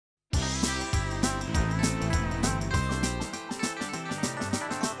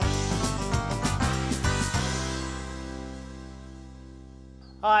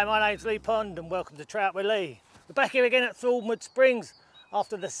Hi, my name's Leigh and welcome to Trout with Leigh. We're back here again at Thornwood Springs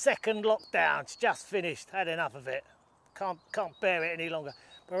after the second lockdown. It's just finished, had enough of it. Can't bear it any longer.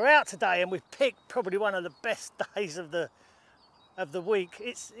 But we're out today and we've picked probably one of the best days of the week.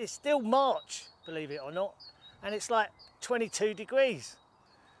 It's still March, believe it or not, and it's like 22 degrees.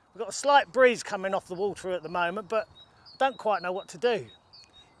 We've got a slight breeze coming off the water at the moment, but I don't quite know what to do.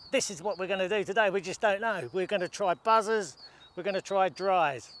 This is what we're going to do today. We just don't know. We're going to try buzzers. We're going to try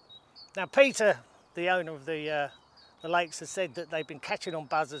dries. Now Peter, the owner of the lakes, has said that they've been catching on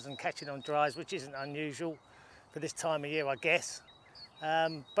buzzers and catching on dries, which isn't unusual for this time of year, I guess. But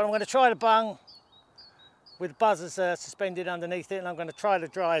I'm going to try the bung with buzzers suspended underneath it, and I'm going to try the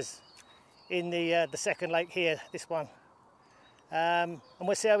dries in the second lake here, this one. And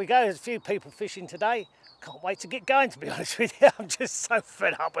we'll see how we go. There's a few people fishing today. Can't wait to get going, to be honest with you. I'm just so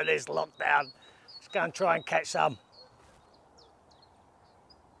fed up with this lockdown. Let's go and try and catch some.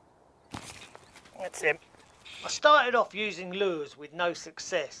 That's him. I started off using lures with no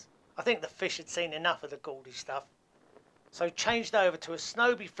success. I think the fish had seen enough of the gaudy stuff. So changed over to a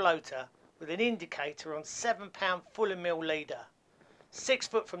Snowby floater with an indicator on 7-pound full and mill leader, 6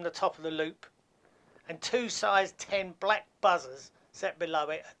 foot from the top of the loop, and 2 size 10 black buzzers set below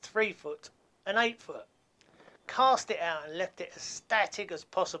it at 3 foot and 8 foot. Cast it out and left it as static as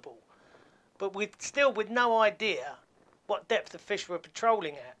possible, but still with no idea what depth the fish were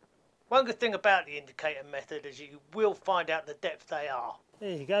patrolling at. One good thing about the indicator method is you will find out the depth they are.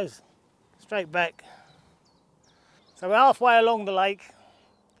 There he goes, straight back. So we're halfway along the lake.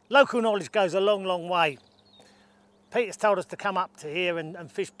 Local knowledge goes a long, long way. Peter's told us to come up to here and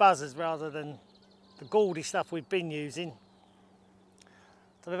fish buzzers rather than the gaudy stuff we've been using.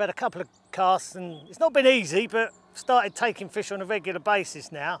 So we've had a couple of casts and it's not been easy, but started taking fish on a regular basis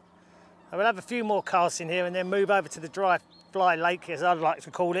now. And we'll have a few more casts in here and then move over to the dry fly lake, as I'd like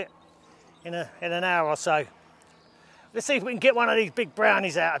to call it, in an hour or so. Let's see if we can get one of these big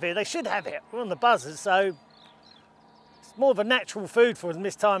brownies out of here. They should have it. We're on the buzzers, so it's more of a natural food for them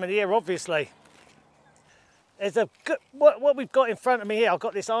this time of the year, obviously. There's what we've got in front of me here. I've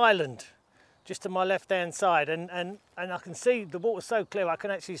got this island just to my left-hand side, and I can see the water so clear I can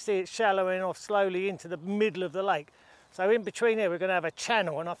actually see it shallowing off slowly into the middle of the lake. So in between here we're going to have a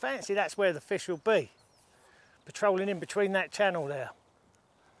channel, and I fancy that's where the fish will be, patrolling in between that channel there.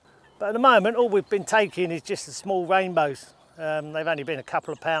 But at the moment, all we've been taking is just the small rainbows. They've only been a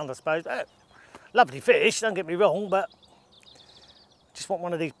couple of pounds, I suppose. Lovely fish, don't get me wrong, but I just want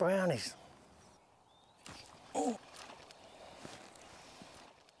one of these brownies. Ooh.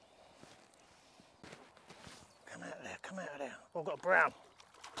 Come out of there, come out of there. Oh, I've got a brown.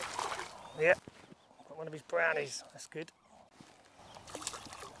 Yeah, got one of these brownies. That's good.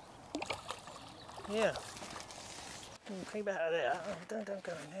 Yeah. Keep out of there. Oh, don't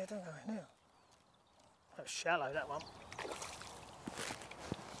go in there, don't go in there. That's shallow, that one.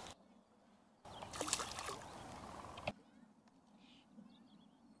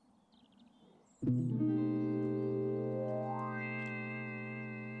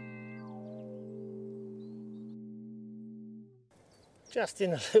 Just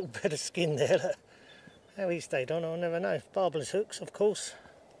in a little bit of skin there. Look. How he stayed on, I'll never know. Barbless hooks, of course.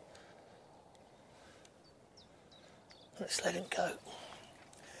 Let's let him go.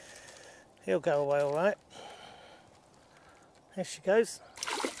 He'll go away all right. There she goes.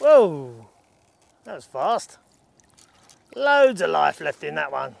 Whoa! That was fast. Loads of life left in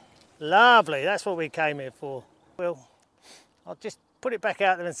that one. Lovely, that's what we came here for. Well, I'll just put it back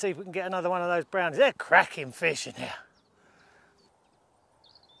out there and see if we can get another one of those brownies. They're cracking fish in here.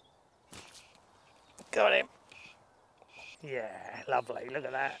 Got him. Yeah, lovely, look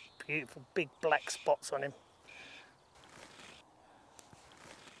at that. Beautiful big black spots on him.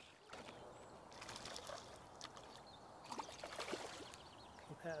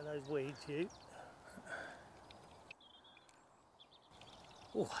 Out of those weeds, you.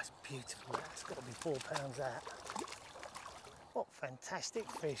 Oh, that's beautiful. That's got to be 4 pounds, that. What fantastic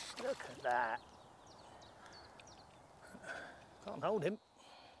fish. Look at that. Can't hold him.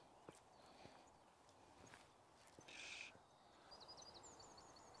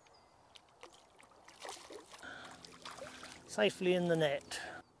 Safely in the net.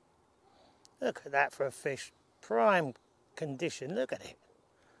 Look at that for a fish. Prime condition. Look at it.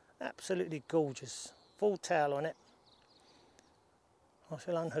 Absolutely gorgeous. Full tail on it. I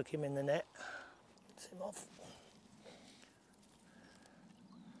shall unhook him in the net. Get him off.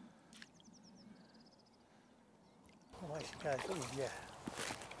 Away she goes. Oh yeah.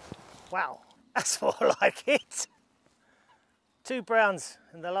 Wow, that's more like it. 2 browns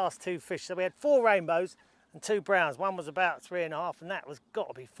and the last 2 fish. So we had 4 rainbows and 2 browns. One was about 3.5 and that was got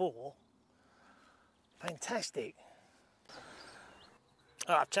to be 4. Fantastic.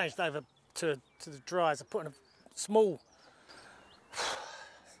 Oh, I've changed over to the dries. I put in a small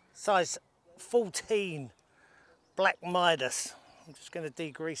size 14 Black Midas. I'm just going to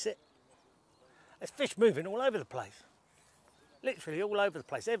degrease it. There's fish moving all over the place. Literally all over the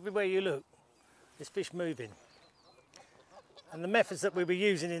place. Everywhere you look, there's fish moving. And the methods that we were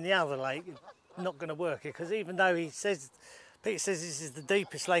using in the other lake are not going to work here, because even though Peter says this is the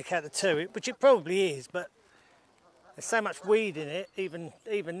deepest lake out of the 2, which it probably is, but there's so much weed in it, even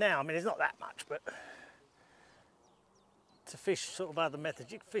now. I mean, there's not that much, but to fish sort of other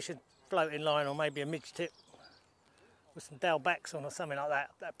methods, you can fish a floating line or maybe a midge tip with some dowel backs on or something like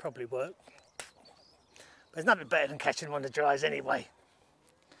that. That'd probably work. But there's nothing better than catching them on the dries anyway.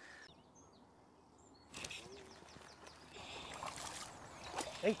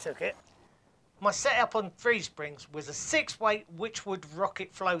 He took it. My setup on Thornwood Springs was a 6-weight Witchwood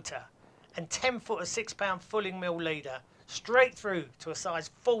rocket floater and 10-footer 6-pound fulling mill leader straight through to a size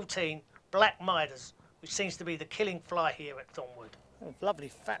 14 Black Midas, which seems to be the killing fly here at Thornwood. Oh, lovely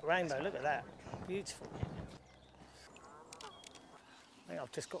fat rainbow, look at that. Beautiful. I think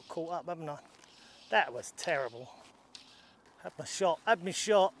I've just got caught up, haven't I? That was terrible. Had my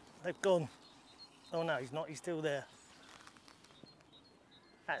shot, they've gone. Oh no, he's not, he's still there.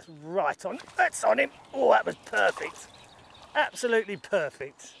 That's right on, that's on him. Oh, that was perfect. Absolutely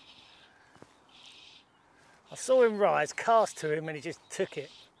perfect. I saw him rise, cast to him, and he just took it.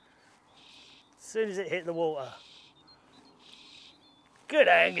 As soon as it hit the water. Good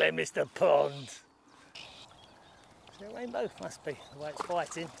angling, Mr. Pond. Is there a rainbow? Must be, the way it's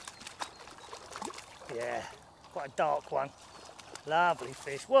fighting. Yeah, quite a dark one. Lovely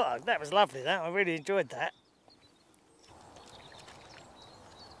fish. What? That was lovely, that. I really enjoyed that.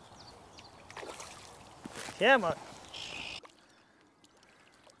 Come on.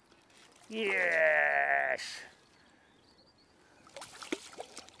 Yes.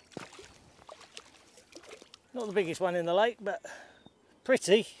 Not the biggest one in the lake, but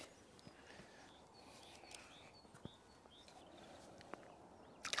pretty.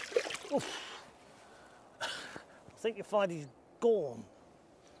 Oof. I think you'll find he's gone.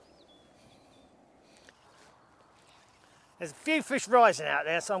 There's a few fish rising out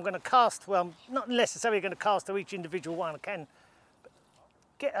there, so I'm going to cast, well, not necessarily going to cast to each individual one. I can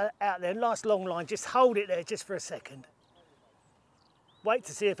get out there, nice long line, just hold it there just for a second. Wait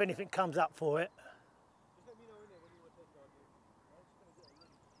to see if anything comes up for it.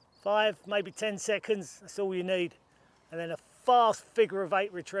 5, maybe 10 seconds, that's all you need. And then a fast figure of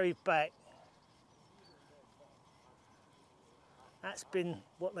 8 retrieve back. That's been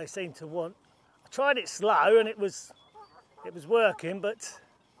what they seem to want. I tried it slow and it was working, but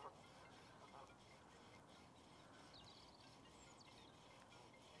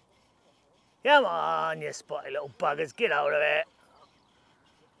come on, you spotty little buggers, get hold of it.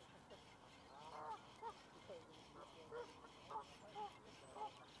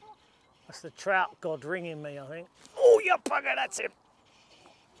 That's the trout god ringing me, I think. Oh, you bugger, that's him.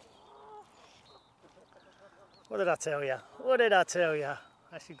 What did I tell you? What did I tell you?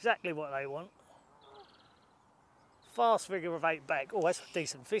 That's exactly what they want. Fast figure of 8 back. Oh, that's a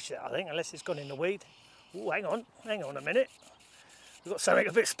decent fish there, I think, unless it's gone in the weed. Oh, hang on a minute. We've got something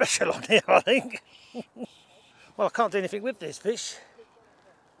a bit special on here, I think. Well, I can't do anything with this fish.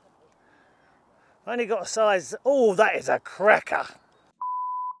 I only got a size, oh, that is a cracker.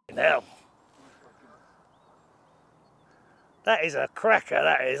 Now, that is a cracker,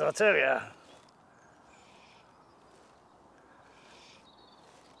 that is, I tell you.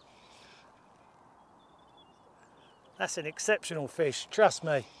 That's an exceptional fish, trust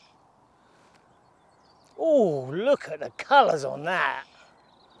me. Oh, look at the colours on that.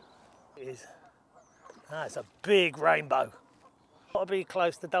 That's a big rainbow. Got to be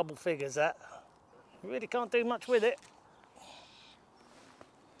close to double figures, that. You really can't do much with it.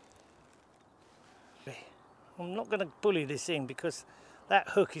 I'm not going to bully this in because that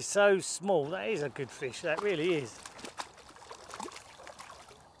hook is so small. That is a good fish, that really is.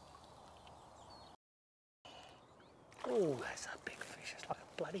 Oh, that's a big fish. It's like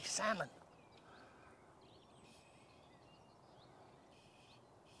a bloody salmon.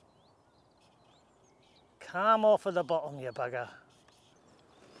 Come off of the bottom, you bugger.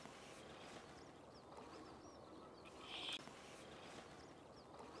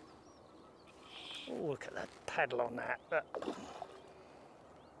 Oh, look at that paddle on that.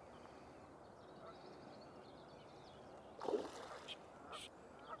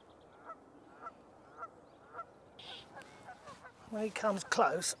 When he comes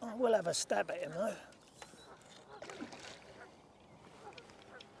close, I will have a stab at him though.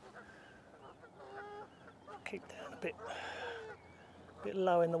 a bit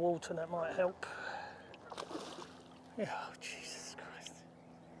low in the water, and that might help. Oh, Jesus Christ.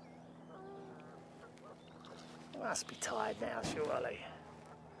 Must be tired now, surely.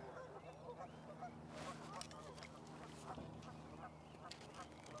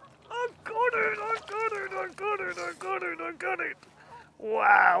 I've got it, I've got it, I've got it, I've got it, I've got it.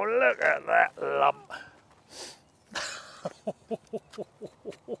 Wow, look at that lump.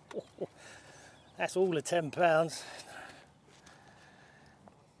 That's all of 10 pounds.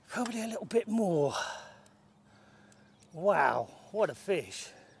 Probably a little bit more. Wow, what a fish.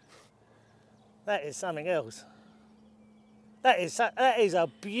 That is something else. That is a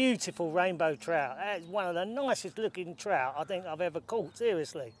beautiful rainbow trout. That is one of the nicest looking trout I think I've ever caught,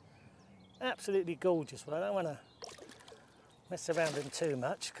 seriously. Absolutely gorgeous. Well, I don't want to mess around him too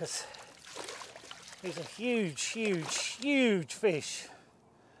much because he's a huge, huge, huge fish.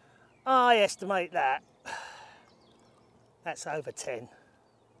 I estimate that's over 10.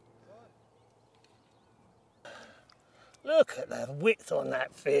 Look at the width on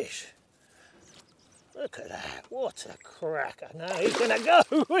that fish. Look at that, what a cracker. No, he's gonna go,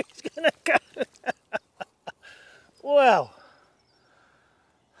 he's gonna go. Well,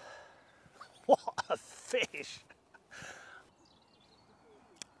 what a fish.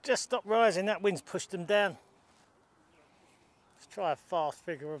 Just stopped rising, that wind's pushed them down. Let's try a fast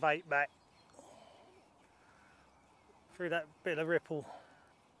figure of 8 back. Through that bit of ripple.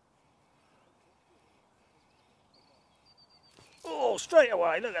 Oh, straight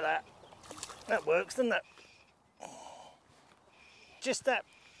away, look at that. That works, doesn't it? Just that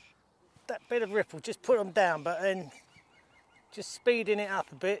bit of ripple, just put them down, but then just speeding it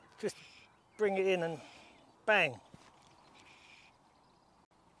up a bit, just bring it in and bang.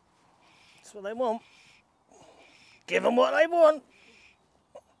 That's what they want. Give them what they want.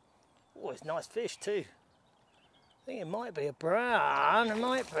 Oh, it's a nice fish too. I think it might be a brown, it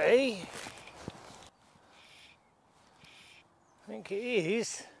might be. I think it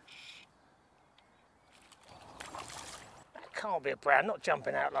is. That can't be a brown, not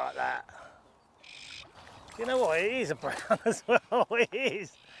jumping out like that. You know what, it is a brown as well, it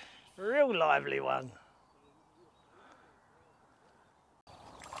is. Real lively one.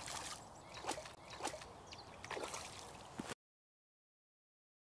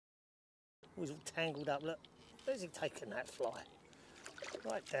 It was all tangled up, look. Where's he taken that fly?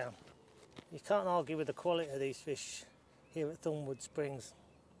 Right down. You can't argue with the quality of these fish here at Thornwood Springs.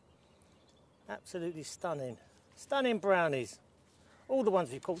 Absolutely stunning. Stunning brownies. All the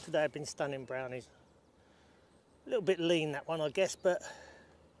ones we've caught today have been stunning brownies. A little bit lean, that one, I guess, but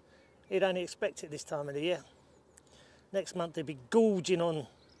you'd only expect it this time of the year. Next month they'll be gorging on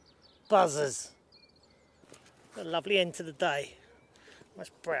buzzers. A lovely end to the day. Nice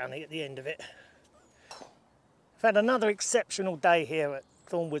brownie at the end of it. We've had another exceptional day here at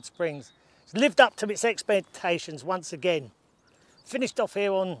Thornwood Springs. It's lived up to its expectations once again. Finished off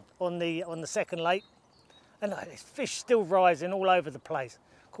here on the second lake, and there's fish still rising all over the place.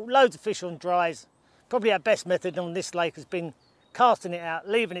 Caught loads of fish on dries. Probably our best method on this lake has been casting it out,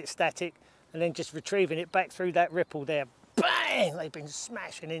 leaving it static, and then just retrieving it back through that ripple there. Bang! They've been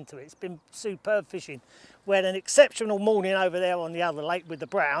smashing into it. It's been superb fishing. We had an exceptional morning over there on the other lake with the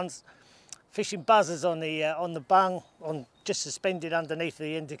browns, fishing buzzers on the bung, just suspended underneath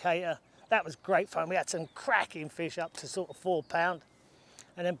the indicator. That was great fun. We had some cracking fish up to sort of 4 pound,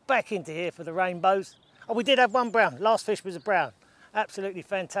 and then back into here for the rainbows. Oh, we did have one brown. Last fish was a brown. Absolutely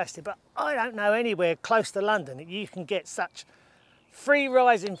fantastic. But I don't know anywhere close to London that you can get such free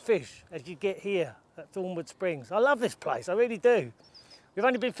rising fish as you get here at Thornwood Springs. I love this place, I really do. We've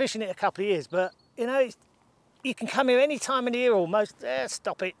only been fishing it a couple of years, but you know, you can come here any time of the year almost.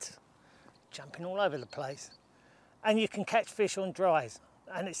 Stop it. Jumping all over the place. And you can catch fish on dries.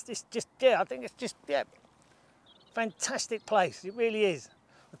 And it's just, yeah, I think it's just, yeah, fantastic place. It really is.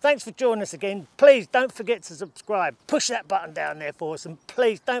 Well, thanks for joining us again. Please don't forget to subscribe. Push that button down there for us, and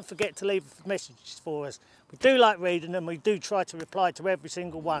please don't forget to leave messages for us. We do like reading them. We do try to reply to every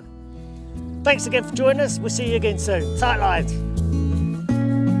single one. Thanks again for joining us. We'll see you again soon. Tight lines.